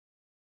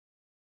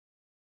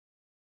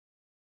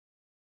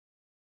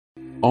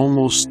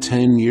Almost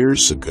 10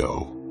 years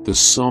ago, the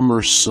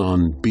summer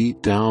sun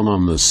beat down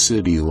on the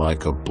city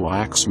like a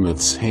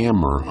blacksmith's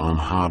hammer on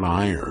hot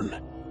iron.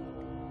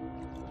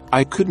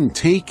 I couldn't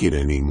take it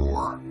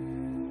anymore.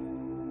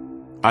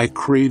 I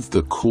craved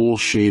the cool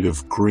shade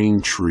of green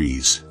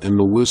trees and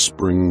the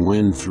whispering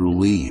wind through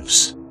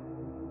leaves.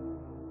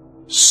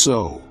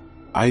 So,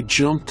 I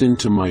jumped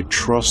into my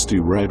trusty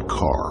red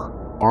car,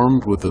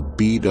 armed with a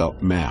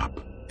beat-up map,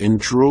 and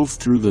drove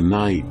through the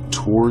night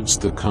towards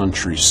the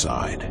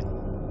countryside.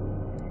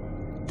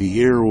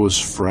 The air was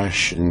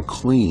fresh and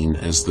clean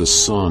as the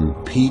sun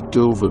peeked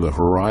over the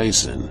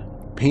horizon,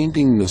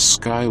 painting the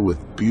sky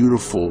with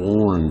beautiful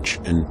orange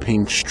and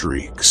pink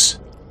streaks.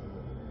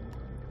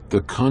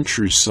 The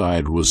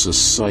countryside was a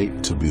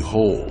sight to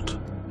behold.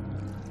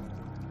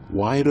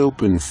 Wide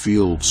open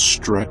fields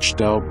stretched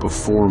out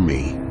before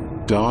me,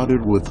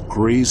 dotted with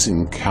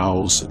grazing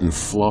cows and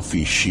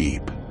fluffy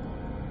sheep.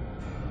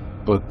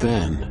 But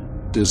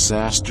then,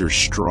 disaster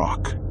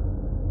struck.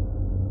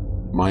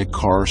 My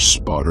car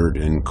sputtered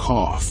and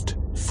coughed,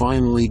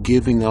 finally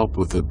giving up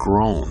with a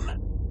groan.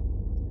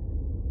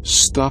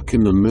 Stuck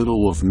in the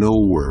middle of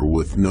nowhere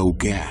with no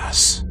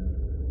gas.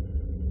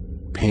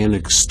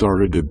 Panic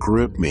started to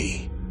grip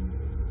me.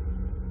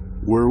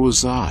 Where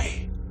was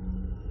I?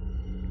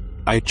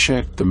 I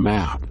checked the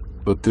map,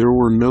 but there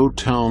were no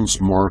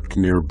towns marked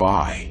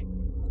nearby.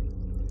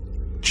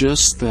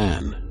 Just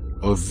then,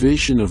 a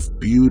vision of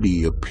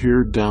beauty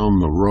appeared down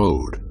the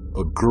road,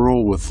 a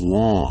girl with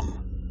long,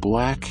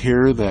 black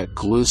hair that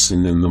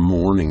glistened in the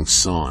morning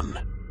sun.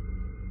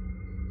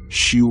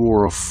 She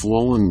wore a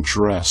flowing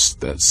dress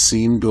that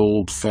seemed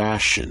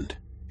old-fashioned,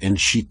 and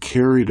she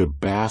carried a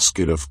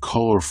basket of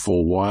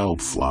colorful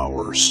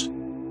wildflowers.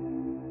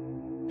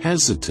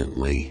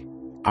 Hesitantly,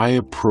 I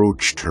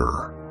approached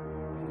her.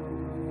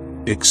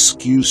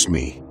 "Excuse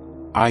me,"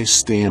 I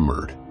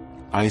stammered.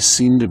 I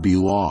seemed to be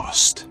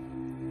lost.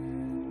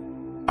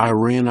 "I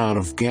ran out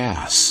of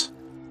gas.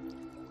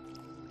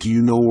 Do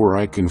you know where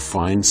I can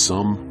find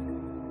some?"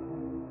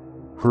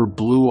 Her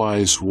blue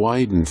eyes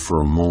widened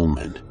for a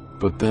moment,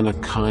 but then a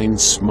kind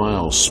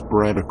smile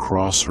spread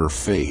across her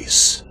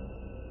face.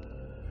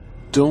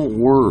 "Don't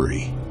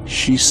worry,"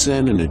 she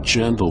said in a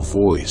gentle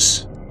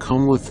voice.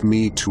 "Come with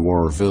me to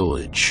our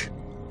village.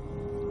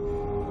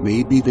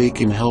 Maybe they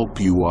can help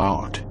you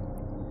out."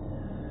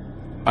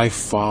 I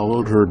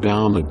followed her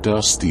down a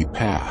dusty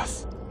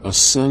path, a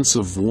sense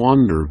of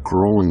wonder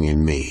growing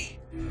in me.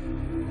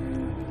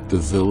 The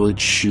village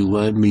she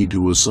led me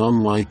to was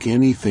unlike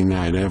anything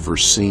I'd ever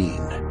seen.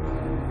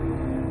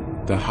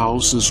 The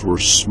houses were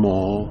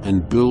small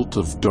and built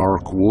of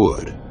dark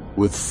wood,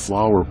 with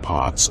flower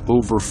pots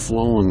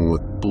overflowing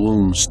with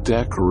blooms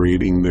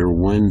decorating their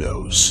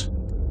windows.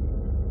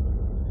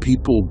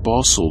 People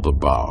bustled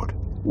about,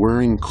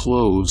 wearing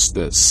clothes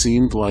that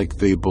seemed like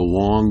they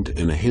belonged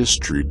in a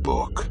history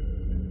book.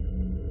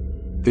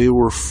 They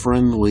were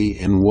friendly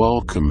and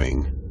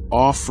welcoming,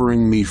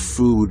 offering me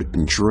food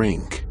and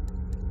drink.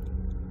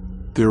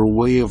 Their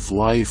way of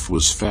life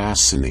was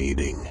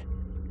fascinating.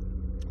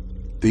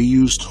 They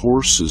used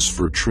horses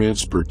for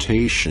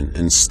transportation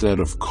instead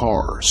of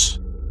cars,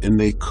 and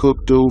they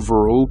cooked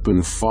over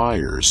open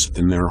fires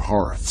in their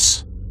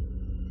hearths.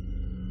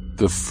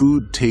 The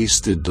food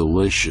tasted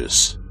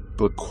delicious,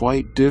 but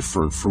quite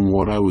different from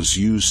what I was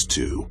used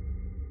to.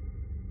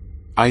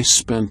 I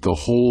spent the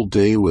whole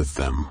day with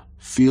them,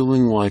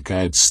 feeling like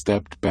I'd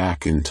stepped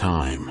back in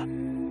time.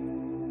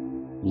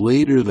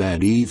 Later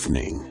that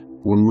evening,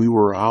 when we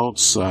were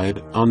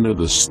outside under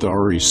the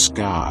starry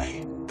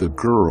sky, the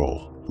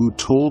girl, who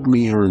told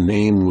me her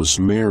name was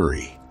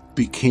Mary,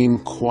 became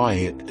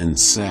quiet and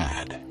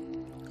sad.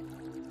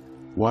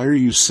 "Why are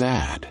you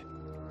sad?"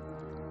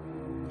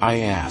 I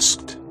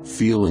asked,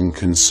 feeling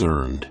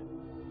concerned.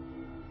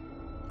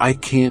 "I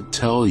can't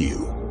tell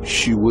you,"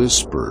 she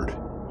whispered.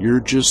 "You're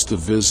just a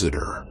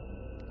visitor.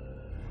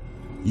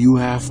 You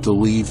have to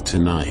leave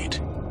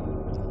tonight."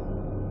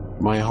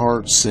 My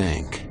heart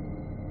sank.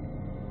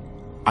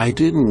 I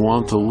didn't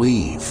want to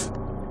leave.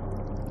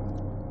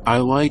 I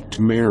liked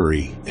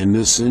Mary and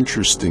this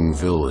interesting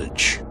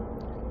village.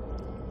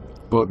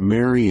 But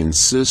Mary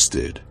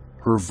insisted,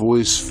 her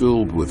voice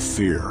filled with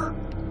fear.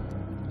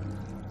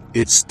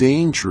 "It's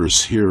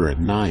dangerous here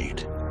at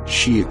night,"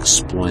 she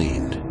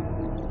explained.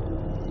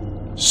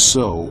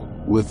 So,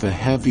 with a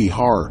heavy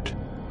heart,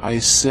 I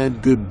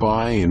said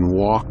goodbye and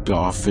walked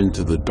off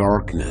into the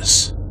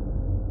darkness.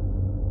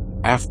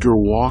 After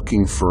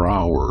walking for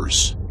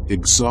hours,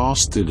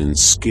 exhausted and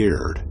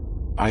scared,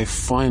 I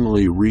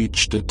finally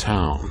reached a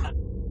town.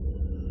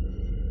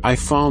 I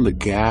found a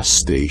gas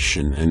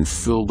station and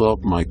filled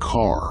up my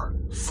car,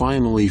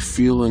 finally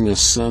feeling a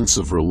sense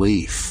of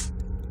relief.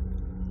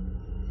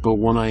 But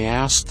when I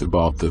asked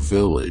about the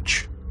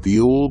village, the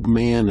old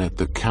man at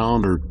the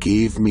counter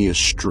gave me a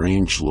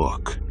strange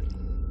look.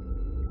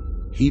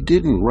 He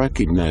didn't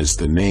recognize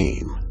the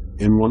name,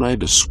 and when I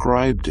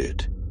described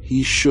it,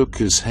 he shook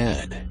his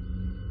head.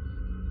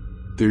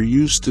 "There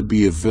used to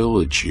be a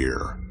village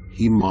here,"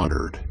 he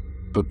muttered,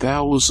 "but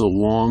that was a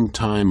long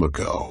time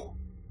ago."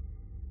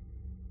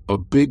 A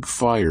big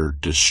fire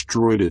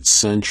destroyed it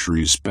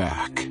centuries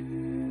back.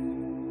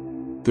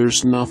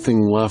 There's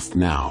nothing left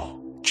now,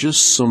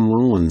 just some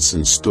ruins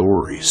and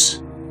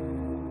stories.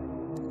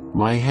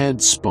 My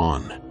head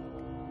spun.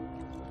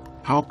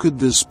 How could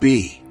this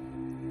be?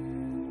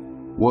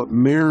 What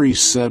Mary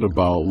said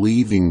about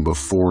leaving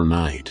before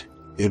night,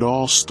 it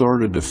all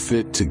started to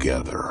fit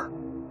together.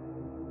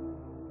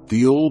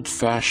 The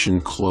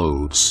old-fashioned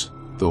clothes,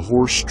 the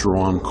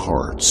horse-drawn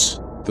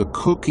carts, the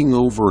cooking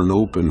over an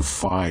open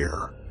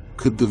fire.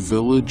 Could the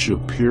village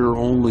appear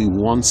only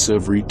once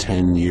every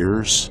 10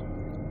 years?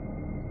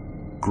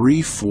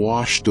 Grief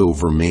washed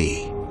over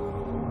me.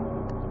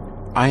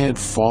 I had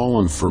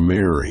fallen for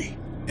Mary,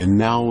 and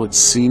now it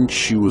seemed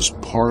she was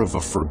part of a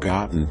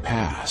forgotten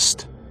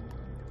past.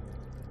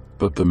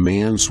 But the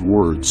man's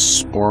words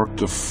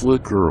sparked a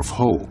flicker of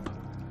hope.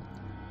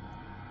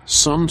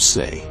 Some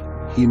say,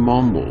 he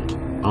mumbled,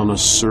 on a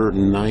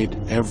certain night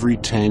every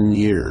 10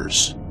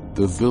 years,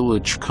 the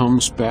village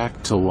comes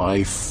back to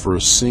life for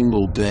a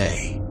single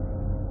day.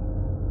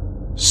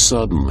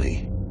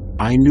 Suddenly,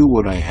 I knew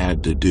what I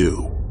had to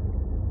do.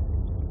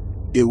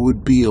 It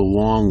would be a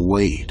long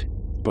wait,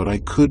 but I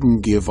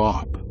couldn't give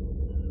up.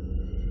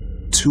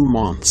 2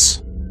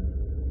 months.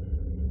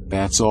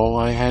 That's all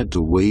I had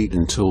to wait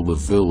until the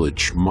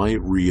village might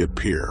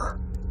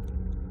reappear.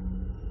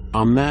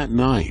 On that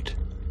night,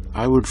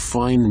 I would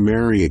find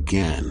Mary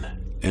again,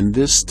 and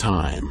this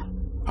time,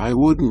 I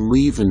wouldn't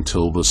leave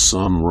until the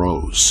sun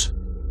rose.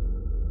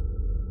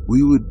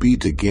 We would be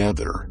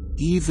together,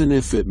 even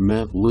if it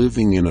meant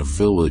living in a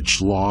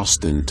village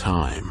lost in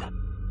time.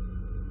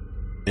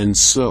 And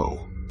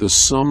so, the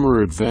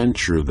summer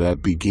adventure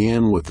that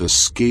began with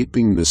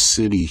escaping the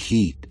city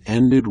heat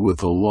ended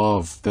with a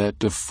love that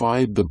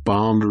defied the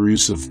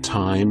boundaries of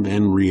time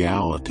and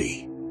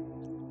reality.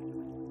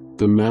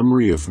 The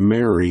memory of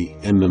Mary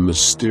and the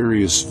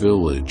mysterious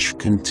village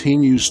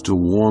continues to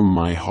warm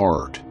my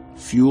heart,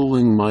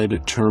 fueling my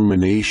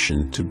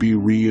determination to be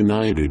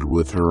reunited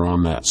with her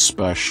on that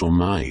special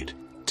night,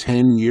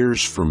 10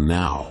 years from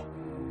now.